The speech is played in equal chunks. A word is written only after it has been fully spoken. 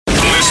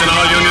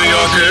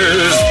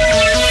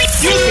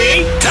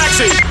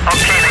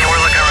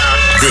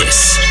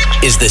This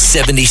is the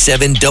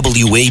 77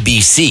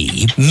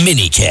 WABC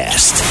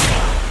minicast.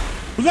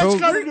 Let's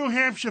go to New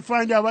Hampshire,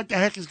 find out what the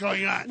heck is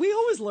going on. We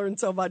always learn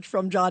so much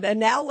from John. And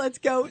now let's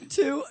go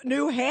to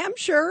New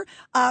Hampshire.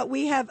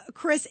 We have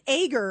Chris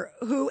Ager,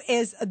 who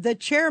is the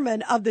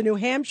chairman of the New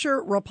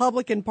Hampshire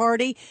Republican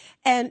Party.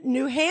 And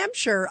New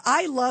Hampshire,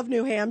 I love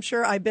New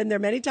Hampshire. I've been there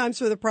many times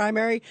for the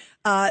primary.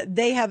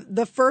 They have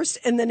the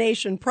first in the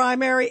nation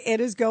primary. It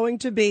is going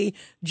to be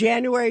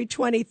January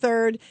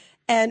 23rd.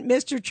 And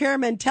Mr.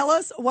 Chairman, tell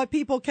us what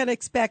people can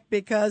expect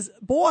because,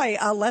 boy,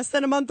 less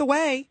than a month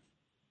away.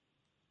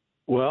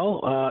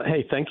 Well,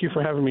 hey, thank you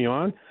for having me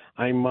on.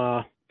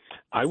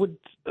 I would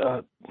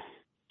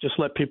just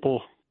let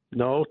people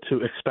know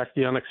to expect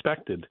the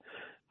unexpected.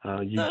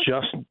 You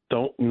just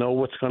don't know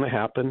what's going to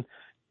happen.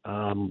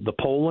 The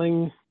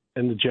polling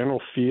and the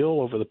general feel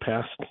over the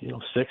past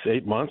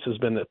 6-8 months has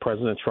been that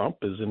President Trump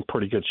is in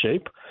pretty good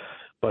shape,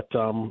 but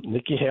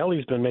Nikki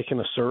Haley's been making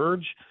a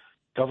surge.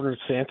 Governor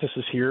DeSantis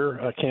is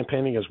here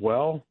campaigning as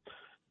well.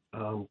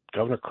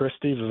 Governor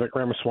Christie, Vivek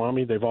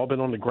Ramaswamy, they've all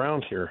been on the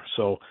ground here.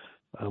 So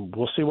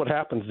we'll see what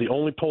happens. The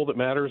only poll that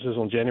matters is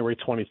on January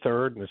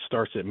 23rd, and it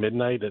starts at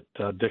midnight at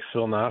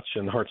Dixville Notch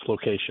and Hart's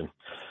location.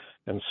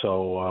 And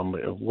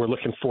so we're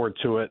looking forward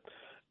to it.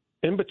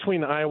 In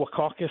between the Iowa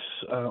caucus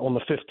on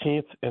the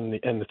 15th and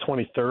the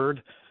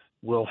 23rd,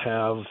 we'll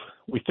have,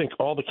 we think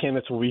all the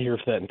candidates will be here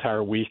for that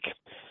entire week.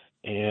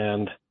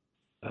 And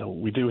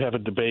we do have a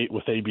debate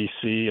with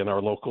ABC and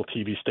our local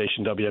TV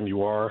station,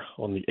 WMUR,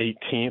 on the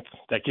 18th.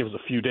 That gives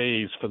a few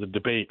days for the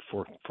debate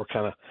for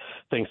kind of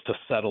things to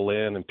settle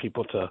in and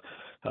people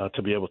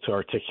to be able to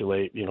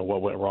articulate,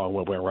 what went wrong,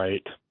 what went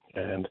right.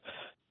 And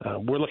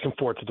we're looking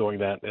forward to doing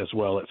that as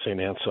well at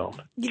St.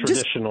 Anselm.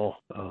 Traditional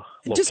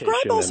location.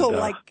 Describe also,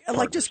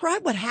 and,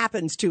 describe what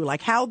happens too,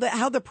 like how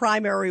the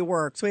primary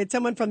works. We had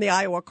someone from the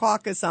Iowa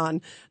caucus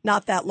on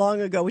not that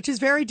long ago, which is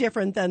very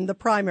different than the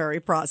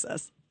primary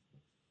process.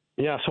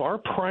 Yeah, so our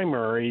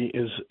primary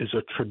is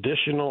a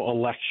traditional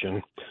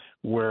election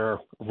where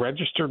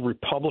registered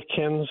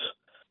Republicans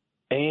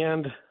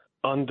and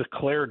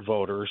undeclared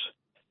voters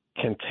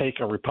can take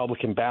a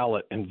Republican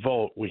ballot and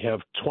vote. We have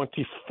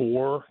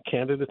 24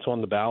 candidates on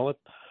the ballot.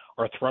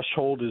 Our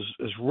threshold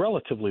is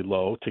relatively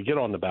low to get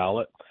on the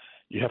ballot.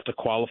 You have to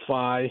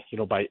qualify,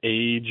 by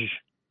age,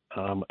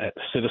 at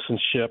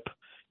citizenship,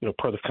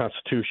 per the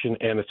Constitution,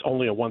 and it's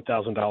only a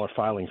 $1,000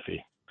 filing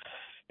fee.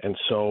 And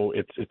so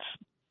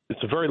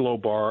it's a very low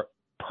bar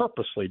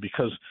purposely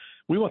because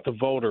we want the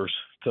voters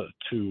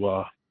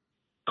to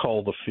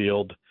call the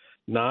field,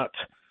 not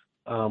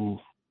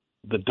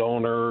the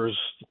donors,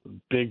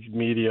 big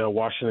media,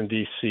 Washington,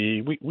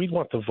 D.C. We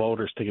want the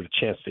voters to get a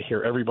chance to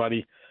hear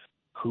everybody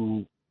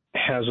who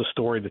has a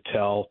story to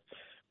tell.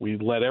 We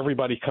let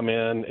everybody come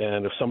in,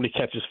 and if somebody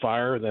catches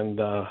fire, then,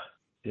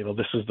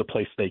 this is the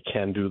place they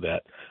can do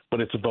that. But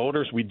it's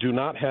voters. We do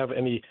not have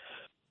any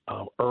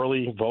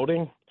early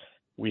voting.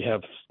 We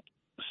have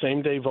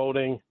same-day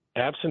voting,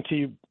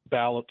 absentee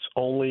ballots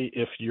only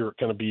if you're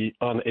going to be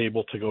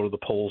unable to go to the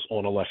polls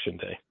on Election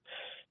Day.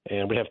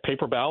 And we have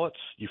paper ballots.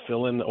 You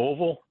fill in the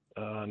oval,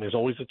 and there's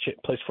always a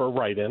place for a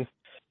write-in,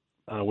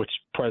 which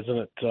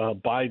President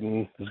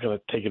Biden is going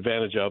to take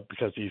advantage of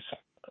because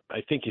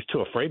I think he's too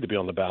afraid to be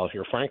on the ballot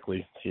here,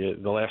 frankly.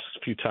 The last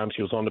few times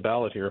he was on the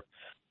ballot here,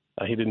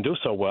 he didn't do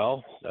so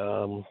well.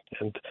 And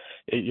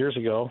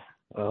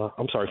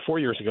 4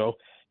 years ago,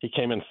 he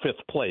came in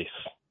fifth place.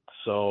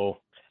 So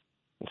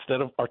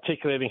instead of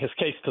articulating his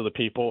case to the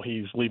people,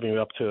 he's leaving it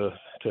up to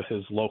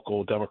his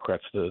local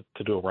Democrats to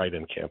do a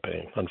write-in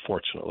campaign,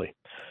 unfortunately.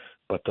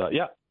 But,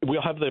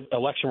 we'll have the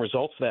election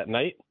results that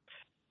night.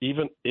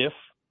 Even if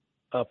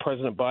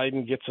President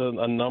Biden gets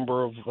a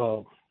number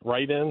of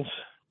write-ins,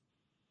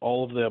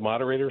 all of the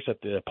moderators at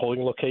the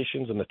polling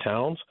locations in the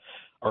towns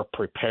are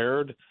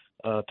prepared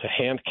to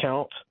hand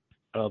count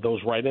those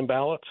write-in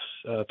ballots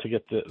to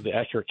get the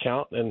accurate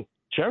count. And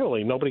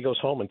generally, nobody goes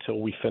home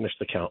until we finish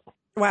the count.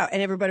 Wow.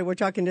 And everybody, we're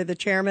talking to the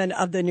chairman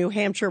of the New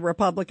Hampshire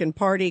Republican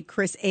Party,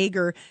 Chris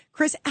Ager.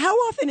 Chris, how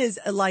often is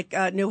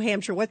New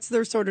Hampshire, what's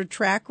their sort of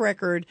track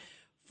record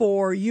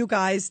for you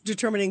guys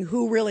determining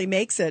who really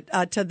makes it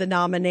to the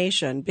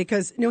nomination?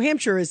 Because New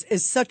Hampshire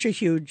is such a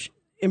huge,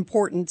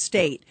 important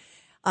state.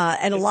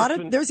 And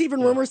there's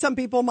even rumors some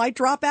people might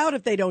drop out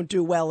if they don't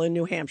do well in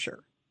New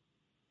Hampshire.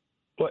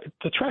 Well,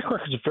 the track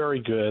record is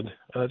very good.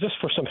 Just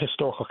for some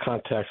historical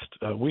context,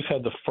 we've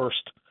had the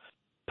first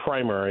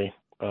primary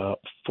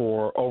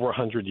for over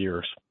 100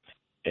 years.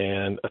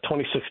 And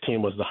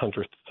 2016 was the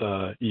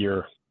 100th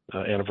year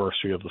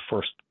anniversary of the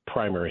first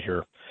primary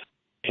here.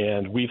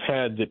 And we've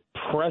had the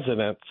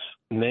president's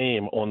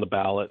name on the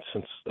ballot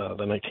since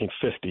the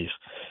 1950s.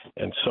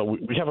 And so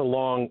we have a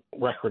long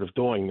record of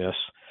doing this.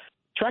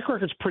 Track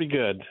record's pretty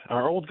good.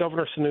 Our old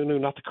Governor Sununu,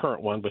 not the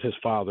current one, but his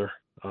father,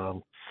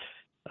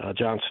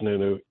 John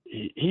Sununu,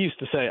 he used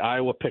to say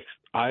Iowa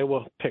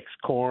picks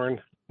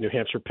corn, New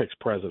Hampshire picks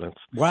presidents.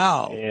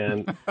 Wow.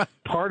 And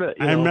part of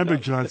I remember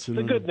John Sununu.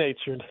 The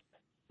good-natured.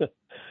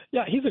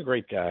 Yeah, he's a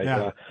great guy.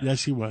 Yeah.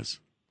 Yes, he was.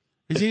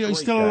 Is he Great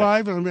still guy.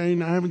 alive? I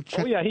mean, I haven't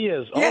checked. Oh yeah, he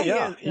is. Yeah, Oh he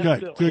yeah, is. He's Good,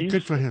 still- good, he's-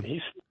 good for him.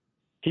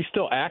 He's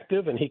still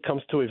active, and he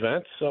comes to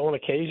events on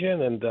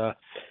occasion, and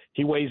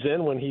he weighs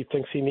in when he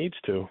thinks he needs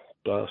to.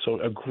 So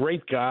a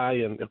great guy,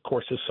 and of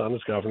course his son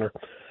is governor.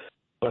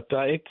 But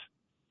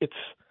it's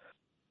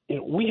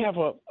we have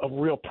a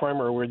real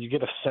primary where you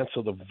get a sense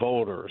of the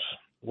voters,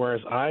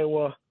 whereas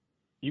Iowa,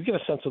 you get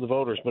a sense of the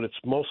voters, but it's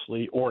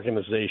mostly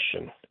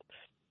organization.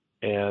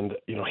 And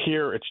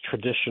here it's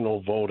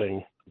traditional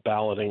voting,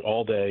 balloting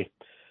all day,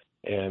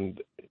 and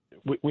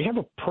we have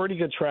a pretty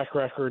good track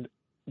record.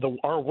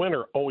 Our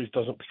winner always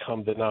doesn't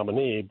become the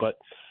nominee, but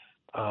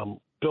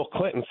Bill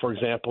Clinton, for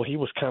example, he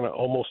was kind of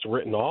almost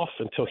written off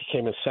until he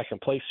came in second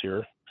place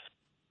here,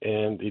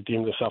 and he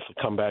deemed himself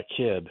a comeback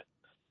kid.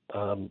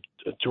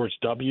 George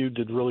W.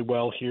 did really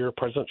well here.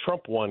 President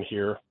Trump won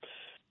here,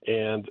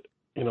 and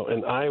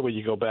in Iowa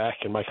you go back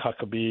and Mike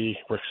Huckabee,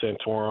 Rick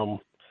Santorum,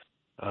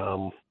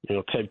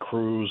 Ted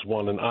Cruz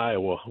won in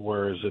Iowa,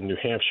 whereas in New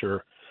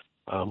Hampshire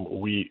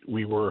we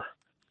were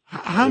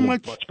How in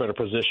much? a much better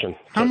position.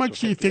 How to much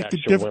do you pick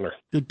think actual winner.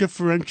 the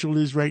differential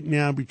is right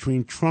now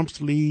between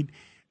Trump's lead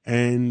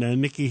and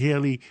Nikki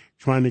Haley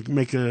trying to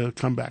make a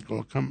comeback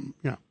or come?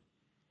 Yeah.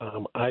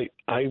 I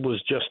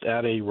was just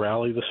at a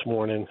rally this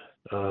morning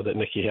that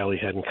Nikki Haley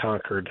had in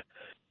Concord,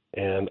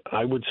 and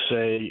I would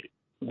say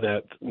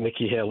that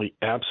Nikki Haley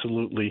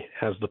absolutely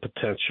has the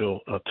potential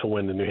to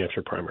win the New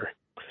Hampshire primary.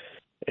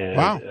 And,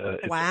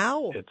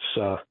 Wow.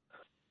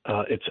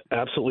 It's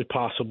absolutely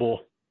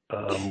possible.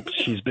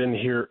 She's been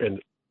here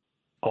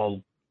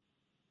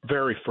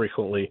very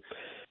frequently,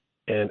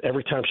 and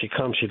every time she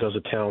comes, she does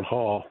a town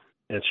hall,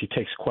 and she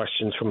takes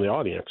questions from the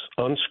audience,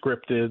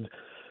 unscripted,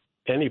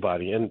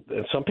 anybody. And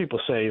some people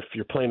say if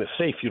you're playing it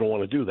safe, you don't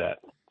want to do that.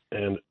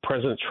 And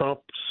President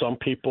Trump, some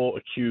people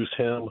accuse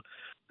him,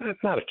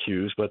 not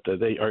accuse, but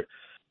they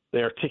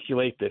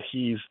articulate that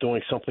he's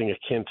doing something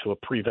akin to a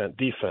prevent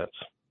defense.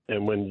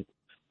 And when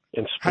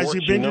in sports, Has he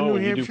been to New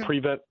when you do Hampshire?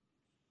 prevent.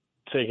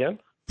 Say again?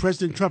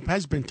 President Trump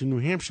has been to New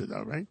Hampshire,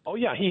 though, right? Oh,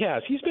 yeah, he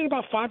has. He's been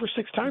about 5 or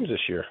 6 times this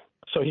year.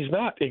 So he's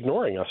not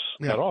ignoring us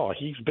at all.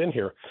 He's been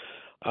here.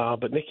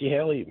 But Nikki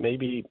Haley,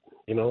 maybe,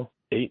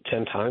 8,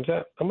 10 times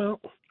that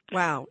amount.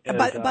 Wow. And,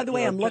 by the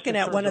way, I'm looking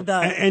at one of the.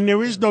 And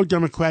there is no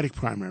Democratic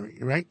primary,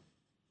 right?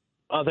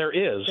 There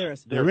is.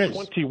 There are is.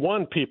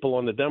 21 people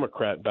on the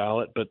Democrat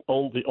ballot, but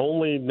the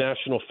only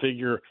national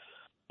figure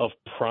of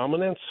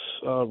prominence,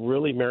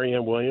 really,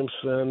 Marianne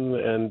Williamson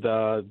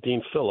and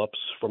Dean Phillips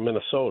from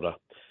Minnesota.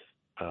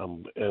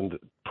 And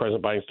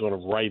President Biden's doing a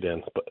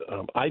write-in. But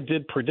I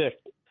did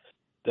predict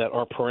that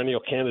our perennial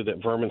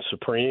candidate, Vermin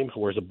Supreme,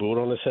 who wears a boot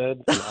on his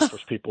head and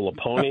offers people a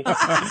pony. Is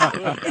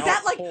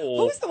that like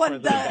who's the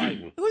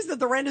one? Who's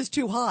the rent is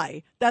too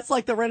high? That's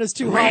like the rent is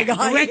too high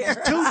guy. Rent here. is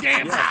too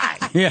damn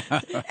high.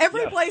 Yeah.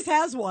 Every place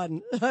has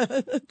one.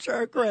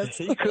 Sure, Chris.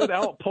 He could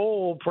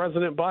outpoll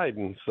President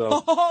Biden.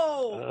 So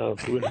Oh,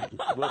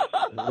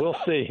 we'll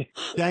see.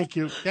 Thank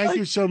you. Thank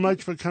you so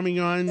much for coming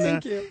on.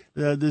 Thank you.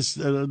 This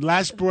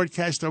last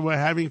broadcast that we're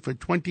having for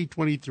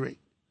 2023.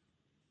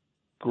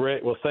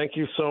 Great. Well, thank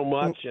you so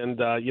much. And,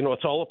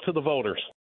 it's all up to the voters.